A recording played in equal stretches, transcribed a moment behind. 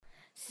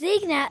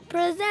Zignat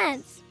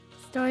presents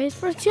Stories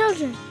for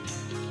Children.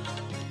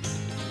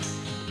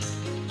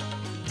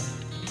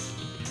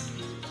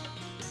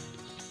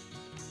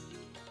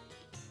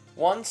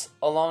 Once,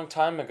 a long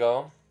time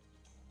ago,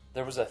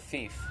 there was a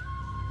thief.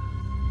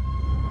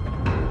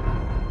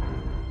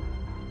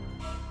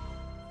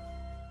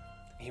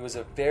 He was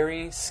a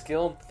very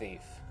skilled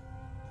thief.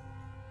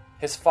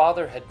 His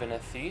father had been a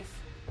thief,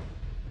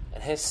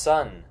 and his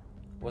son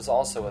was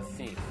also a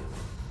thief.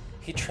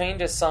 He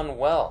trained his son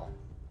well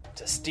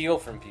to steal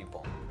from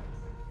people.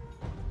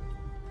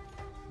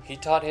 He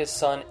taught his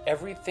son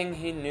everything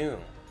he knew.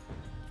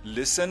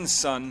 Listen,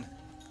 son,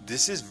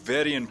 this is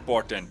very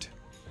important.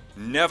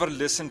 Never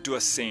listen to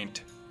a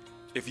saint.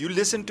 If you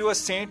listen to a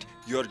saint,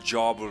 your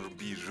job will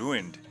be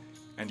ruined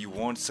and you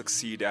won't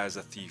succeed as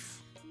a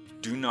thief.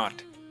 Do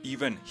not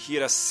even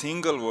hear a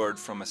single word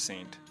from a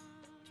saint.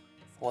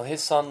 Well,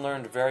 his son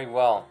learned very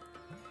well,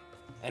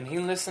 and he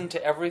listened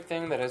to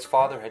everything that his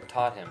father had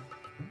taught him.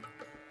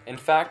 In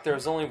fact, there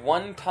was only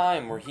one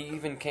time where he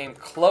even came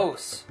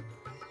close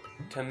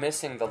to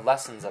missing the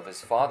lessons of his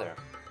father.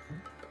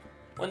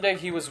 One day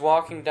he was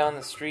walking down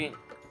the street,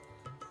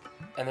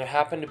 and there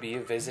happened to be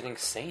a visiting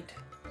saint.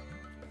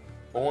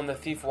 But when the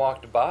thief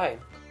walked by,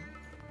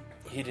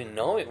 he didn't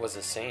know it was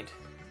a saint.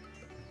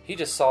 He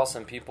just saw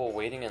some people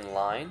waiting in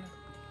line.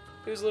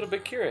 He was a little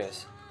bit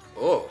curious.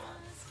 Oh,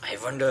 I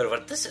wonder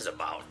what this is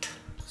about.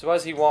 So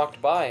as he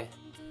walked by,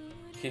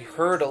 he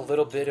heard a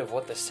little bit of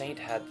what the saint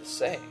had to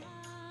say.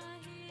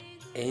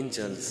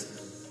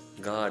 Angels,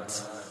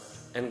 gods,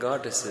 and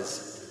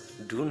goddesses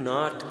do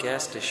not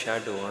cast a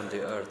shadow on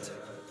the earth.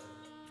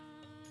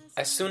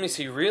 As soon as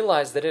he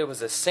realized that it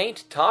was a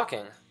saint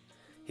talking,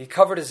 he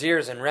covered his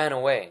ears and ran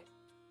away.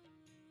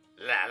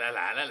 La la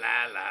la la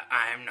la la,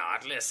 I'm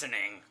not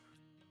listening.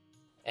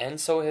 And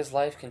so his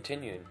life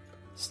continued,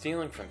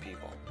 stealing from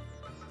people.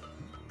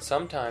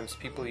 Sometimes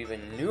people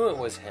even knew it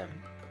was him,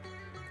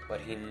 but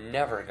he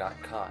never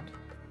got caught.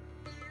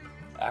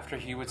 After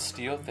he would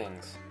steal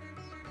things,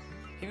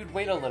 he would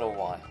wait a little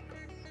while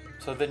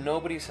so that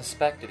nobody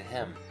suspected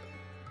him,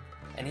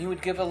 and he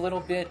would give a little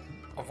bit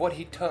of what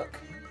he took,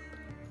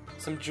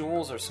 some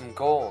jewels or some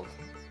gold,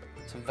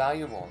 some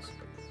valuables,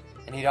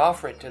 and he'd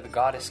offer it to the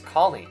goddess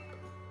Kali.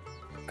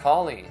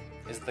 Kali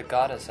is the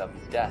goddess of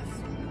death.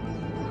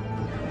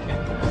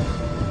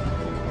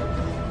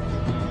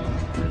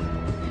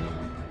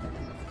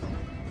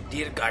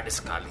 Dear Goddess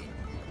Kali,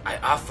 I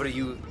offer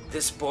you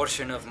this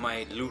portion of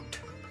my loot.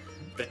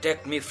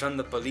 Protect me from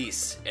the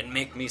police and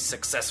make me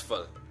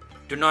successful.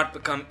 Do not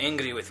become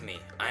angry with me.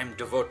 I am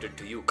devoted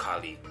to you,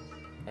 Kali.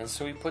 And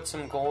so he put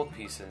some gold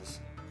pieces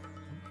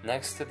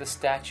next to the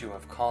statue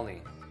of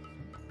Kali.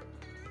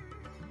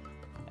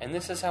 And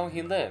this is how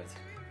he lived.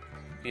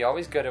 He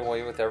always got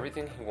away with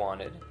everything he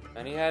wanted,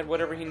 and he had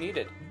whatever he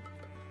needed.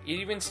 It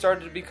even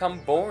started to become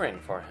boring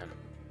for him.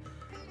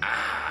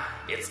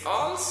 It's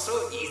all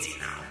so easy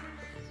now.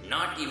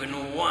 Not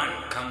even one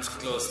comes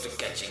close to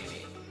catching me.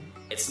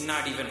 It's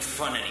not even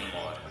fun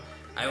anymore.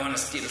 I want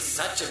to steal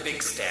such a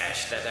big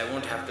stash that I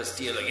won't have to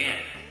steal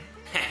again.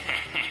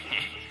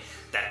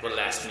 That will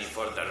last me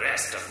for the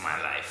rest of my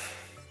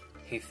life,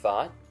 he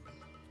thought.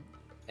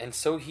 And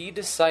so he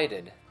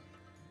decided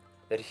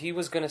that he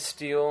was going to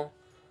steal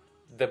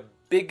the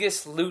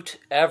biggest loot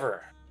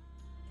ever.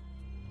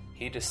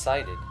 He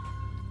decided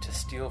to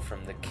steal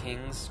from the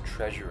king's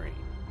treasury.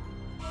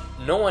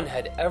 No one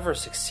had ever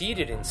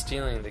succeeded in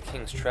stealing the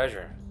king's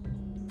treasure.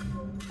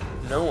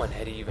 No one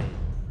had even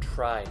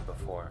tried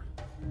before.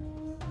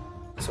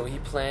 So he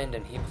planned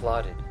and he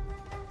plotted.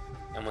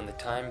 And when the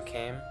time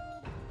came,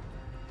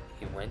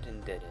 he went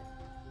and did it.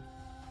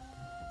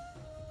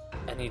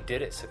 And he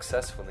did it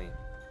successfully.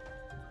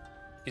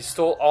 He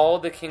stole all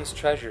the king's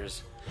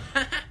treasures.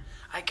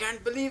 I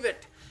can't believe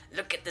it.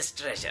 Look at this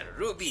treasure.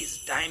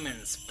 Rubies,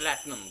 diamonds,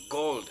 platinum,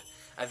 gold.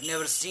 I've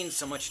never seen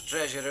so much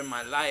treasure in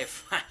my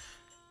life.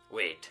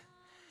 Wait.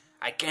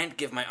 I can't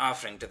give my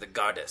offering to the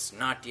goddess.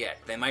 Not yet.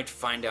 They might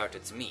find out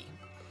it's me.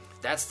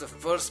 That's the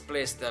first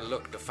place they'll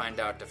look to find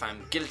out if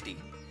I'm guilty.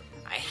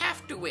 I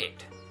have to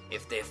wait.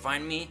 If they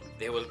find me,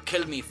 they will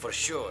kill me for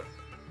sure.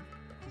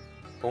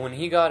 But when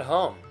he got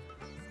home,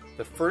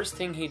 the first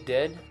thing he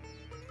did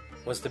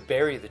was to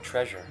bury the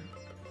treasure.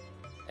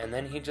 And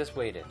then he just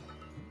waited.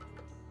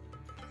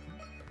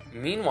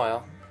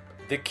 Meanwhile,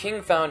 the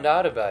king found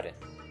out about it.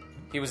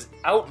 He was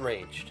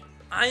outraged.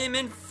 I am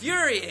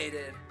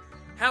infuriated.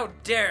 How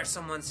dare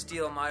someone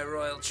steal my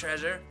royal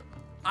treasure?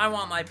 I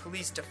want my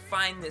police to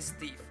find this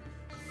thief.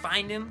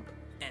 Find him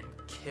and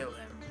kill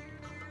him.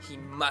 He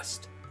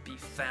must be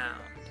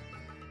found.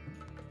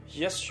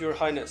 Yes, Your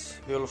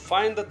Highness, we will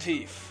find the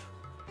thief.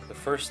 The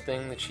first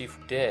thing the chief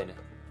did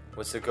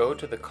was to go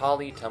to the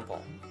Kali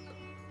temple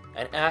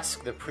and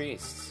ask the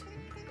priests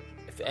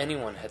if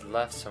anyone had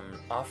left some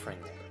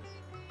offering there.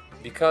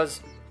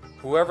 Because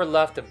whoever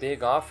left a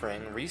big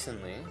offering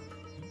recently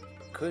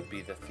could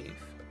be the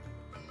thief.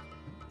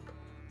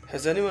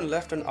 Has anyone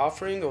left an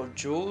offering or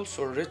jewels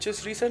or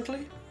riches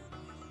recently?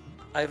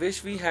 I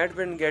wish we had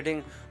been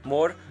getting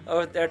more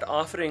of that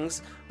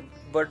offerings,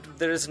 but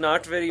there is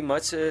not very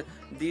much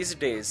these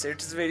days.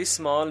 It is very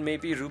small,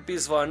 maybe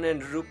rupees 1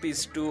 and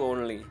rupees 2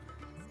 only.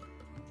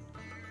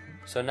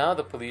 So now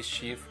the police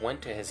chief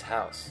went to his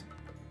house.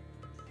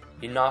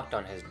 He knocked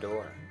on his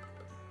door.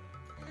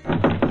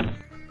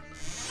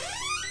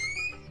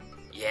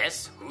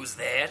 Yes, who's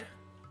there?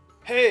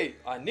 Hey,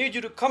 I need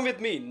you to come with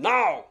me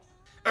now.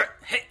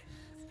 Hey,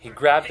 He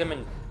grabbed him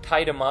and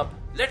tied him up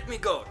let me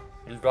go.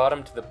 and brought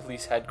him to the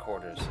police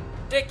headquarters.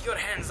 Take your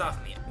hands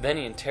off me. Then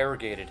he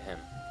interrogated him.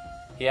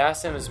 He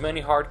asked him as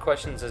many hard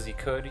questions as he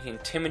could. He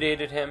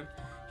intimidated him.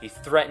 He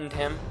threatened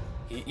him.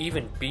 He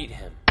even beat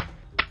him.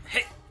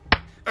 Hey,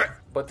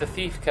 But the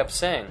thief kept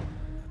saying,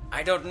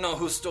 I don't know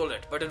who stole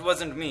it, but it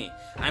wasn't me.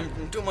 I'm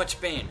in too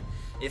much pain.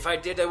 If I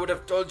did, I would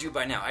have told you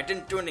by now. I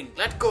didn't do anything.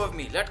 Let go of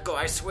me. Let go,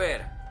 I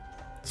swear.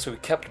 so he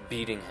kept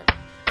beating him.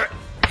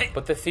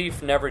 But the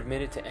thief never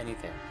admitted to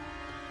anything.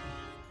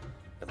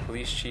 The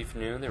police chief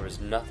knew there was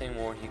nothing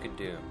more he could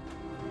do.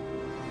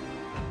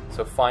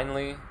 So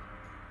finally,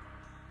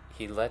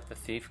 he let the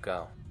thief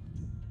go.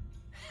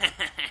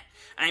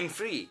 I'm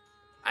free.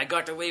 I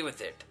got away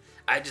with it.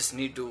 I just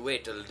need to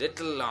wait a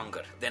little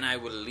longer. Then I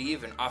will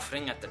leave an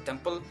offering at the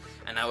temple,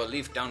 and I will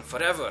leave town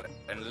forever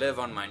and live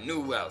on my new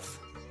wealth.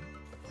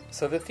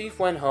 So the thief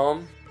went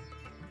home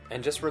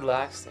and just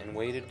relaxed and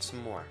waited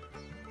some more.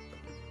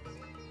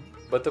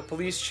 But the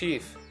police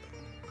chief,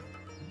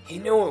 he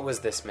knew it was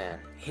this man.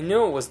 He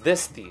knew it was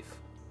this thief.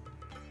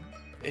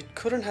 It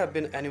couldn't have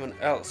been anyone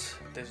else.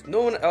 There's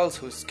no one else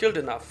who's skilled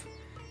enough.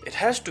 It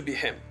has to be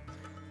him.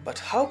 But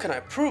how can I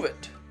prove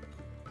it?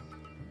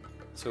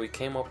 So he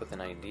came up with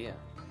an idea.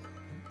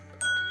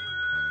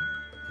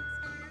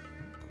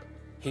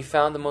 He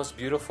found the most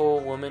beautiful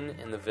woman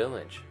in the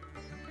village.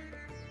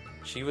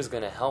 She was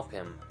going to help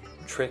him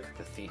trick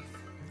the thief.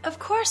 Of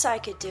course I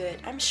could do it.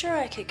 I'm sure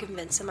I could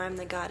convince him I'm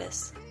the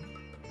goddess.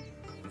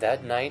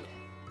 That night,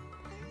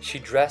 she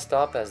dressed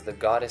up as the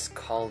goddess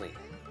Kali.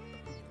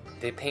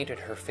 They painted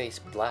her face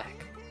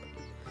black.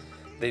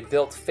 They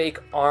built fake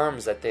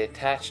arms that they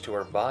attached to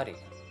her body.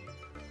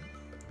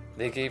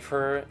 They gave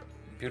her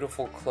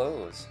beautiful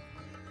clothes.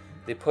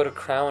 They put a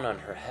crown on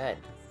her head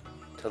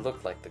to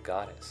look like the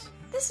goddess.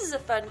 This is a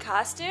fun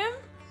costume.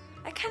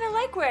 I kind of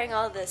like wearing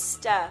all this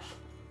stuff.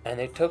 And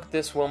they took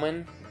this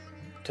woman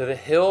to the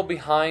hill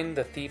behind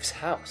the thief's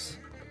house.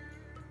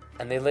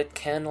 And they lit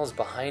candles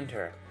behind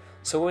her,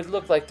 so it would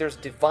look like there's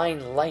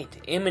divine light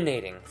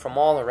emanating from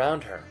all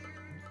around her.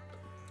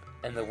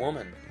 And the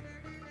woman,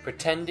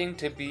 pretending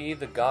to be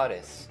the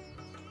goddess,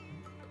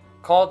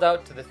 called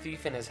out to the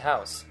thief in his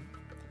house.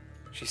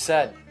 She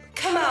said,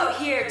 Come out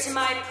here to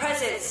my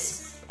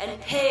presence and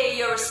pay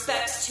your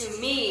respects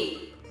to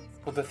me.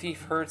 Well, the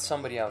thief heard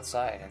somebody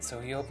outside, and so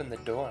he opened the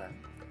door.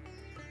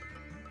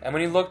 And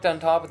when he looked on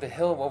top of the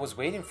hill, what was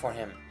waiting for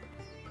him,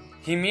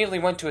 he immediately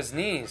went to his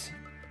knees.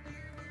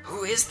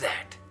 Who is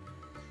that?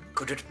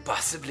 Could it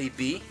possibly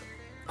be?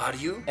 Are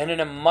you? And in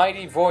a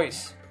mighty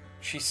voice,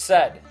 she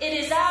said, It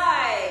is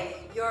I,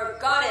 your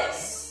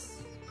goddess.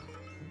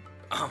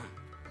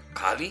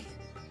 Kali?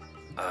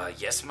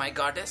 Yes, my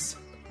goddess?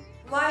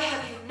 Why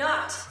have you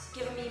not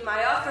given me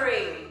my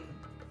offering?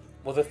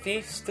 Well, the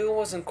thief still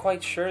wasn't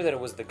quite sure that it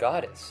was the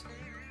goddess.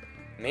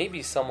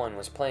 Maybe someone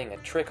was playing a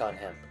trick on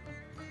him.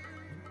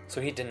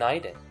 So he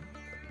denied it.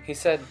 He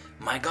said,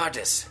 My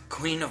goddess,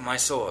 queen of my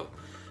soul,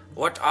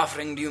 what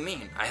offering do you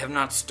mean? I have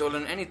not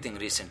stolen anything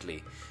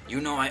recently.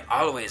 You know I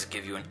always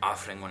give you an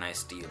offering when I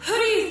steal. Who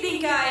do you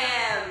think I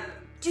am?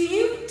 Do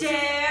you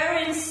dare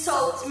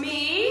insult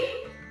me?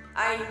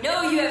 I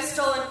know you have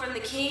stolen from the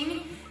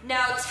king.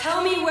 Now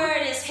tell me where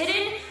it is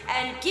hidden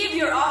and give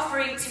your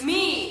offering to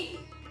me.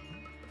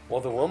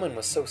 well, the woman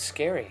was so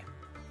scary.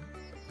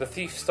 The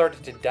thief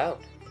started to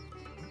doubt.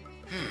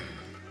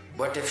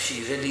 What if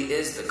she really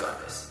is the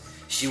goddess?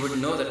 She would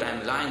know that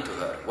I'm lying to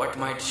her. What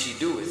might she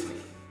do with me?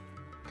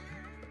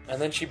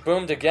 And then she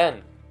boomed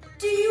again.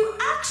 Do you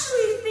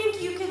actually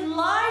think you can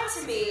lie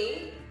to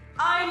me?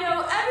 I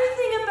know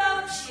everything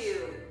about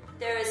you.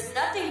 There is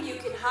nothing you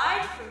can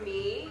hide from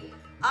me.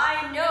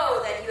 I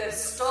know that you have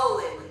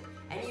stolen,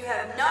 and you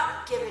have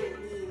not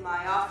given me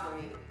my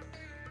offering.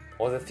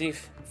 Well, the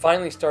thief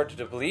finally started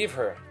to believe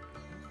her.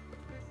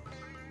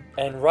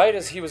 And right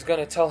as he was going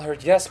to tell her,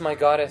 yes, my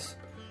goddess,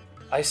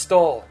 I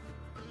stole.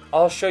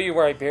 I'll show you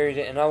where I buried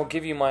it, and I will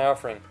give you my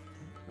offering.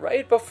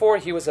 Right before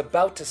he was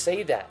about to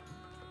say that,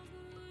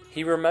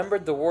 he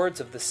remembered the words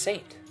of the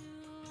saint.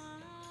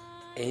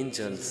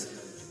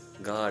 Angels,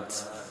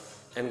 gods,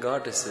 and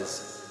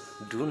goddesses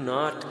do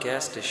not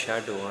cast a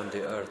shadow on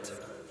the earth.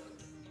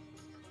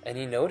 And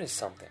he noticed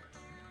something.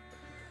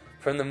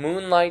 From the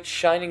moonlight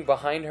shining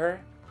behind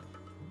her,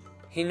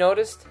 he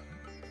noticed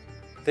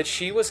that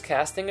she was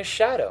casting a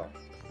shadow.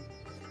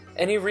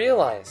 And he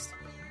realized,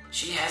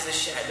 She has a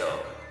shadow.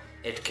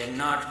 It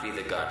cannot be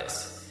the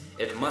goddess.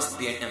 It must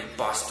be an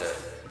impostor.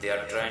 They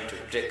are trying to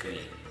trick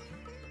me.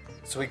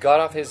 so he got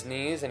off his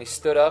knees and he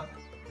stood up.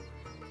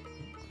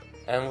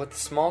 And with a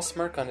small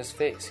smirk on his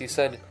face, he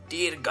said,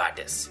 Dear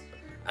goddess,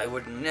 I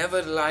would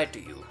never lie to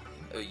you.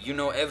 You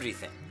know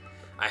everything.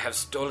 I have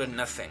stolen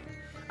nothing.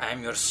 I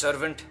am your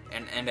servant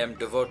and am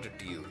devoted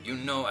to you. You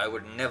know I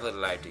would never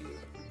lie to you.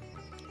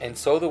 And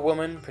so the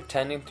woman,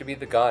 pretending to be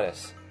the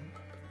goddess,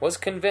 was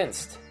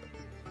convinced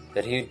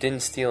that he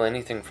didn't steal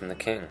anything from the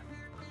king.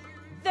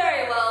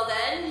 Very well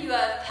then, you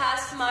have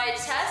passed my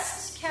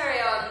test.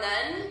 Carry on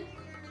then.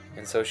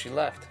 And so she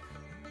left.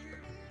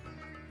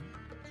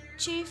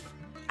 Chief,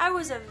 I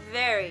was a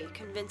very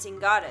convincing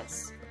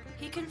goddess.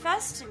 He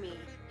confessed to me.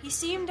 He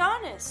seemed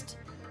honest.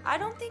 I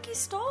don't think he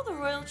stole the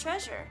royal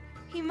treasure.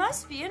 He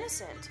must be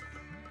innocent.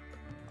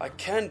 I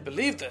can't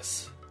believe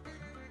this.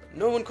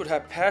 No one could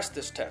have passed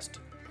this test.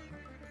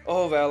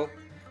 Oh well,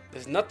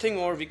 there's nothing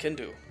more we can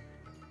do.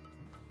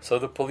 So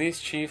the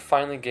police chief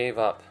finally gave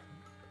up.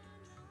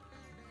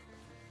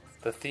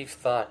 The thief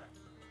thought,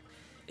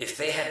 If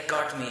they had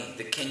got me,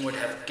 the king would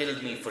have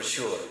killed me for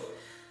sure.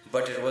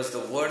 But it was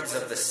the words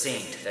of the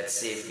saint that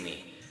saved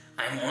me.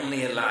 I'm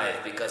only alive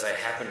because I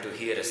happened to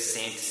hear a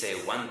saint say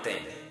one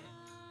thing.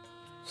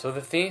 So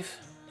the thief,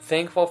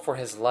 thankful for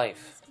his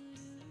life,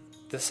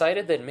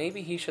 decided that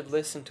maybe he should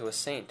listen to a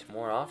saint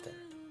more often.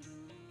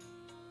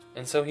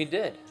 And so he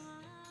did.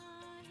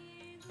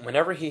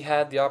 Whenever he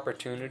had the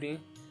opportunity,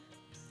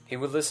 he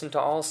would listen to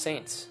all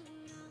saints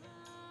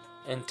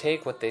and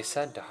take what they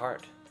said to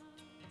heart.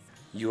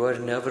 You are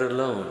never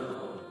alone.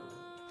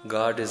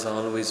 God is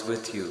always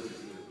with you.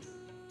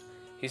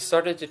 He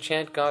started to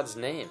chant God's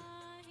name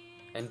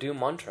and do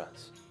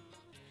mantras.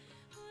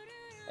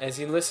 As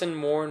he listened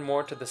more and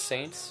more to the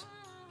saints,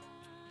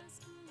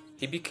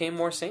 he became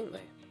more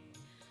saintly.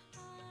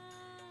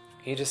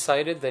 He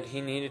decided that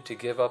he needed to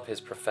give up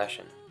his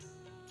profession.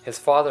 His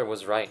father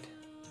was right.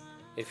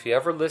 If he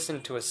ever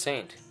listened to a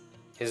saint,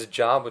 his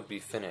job would be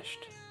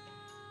finished.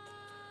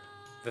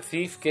 The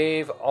thief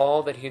gave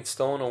all that he had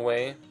stolen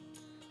away,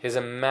 his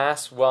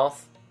amassed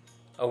wealth,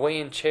 away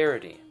in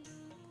charity.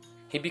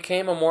 He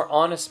became a more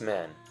honest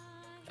man,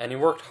 and he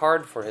worked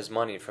hard for his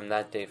money from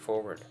that day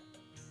forward.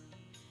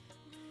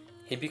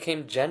 He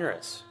became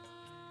generous,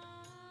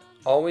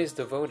 always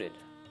devoted,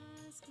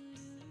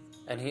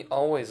 and he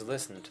always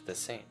listened to the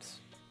saints.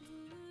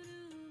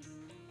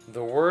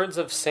 The words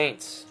of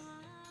saints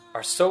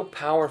are so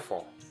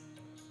powerful,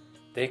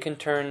 they can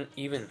turn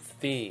even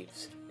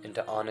thieves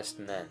into honest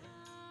men.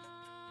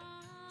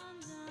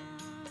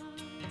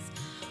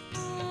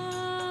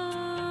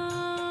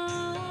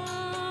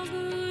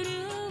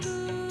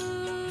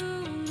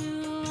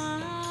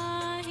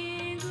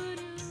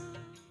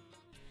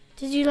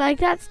 Did you like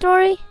that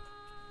story?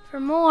 For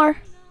more,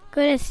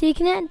 go to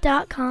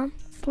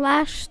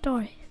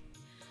seeknet.com/story.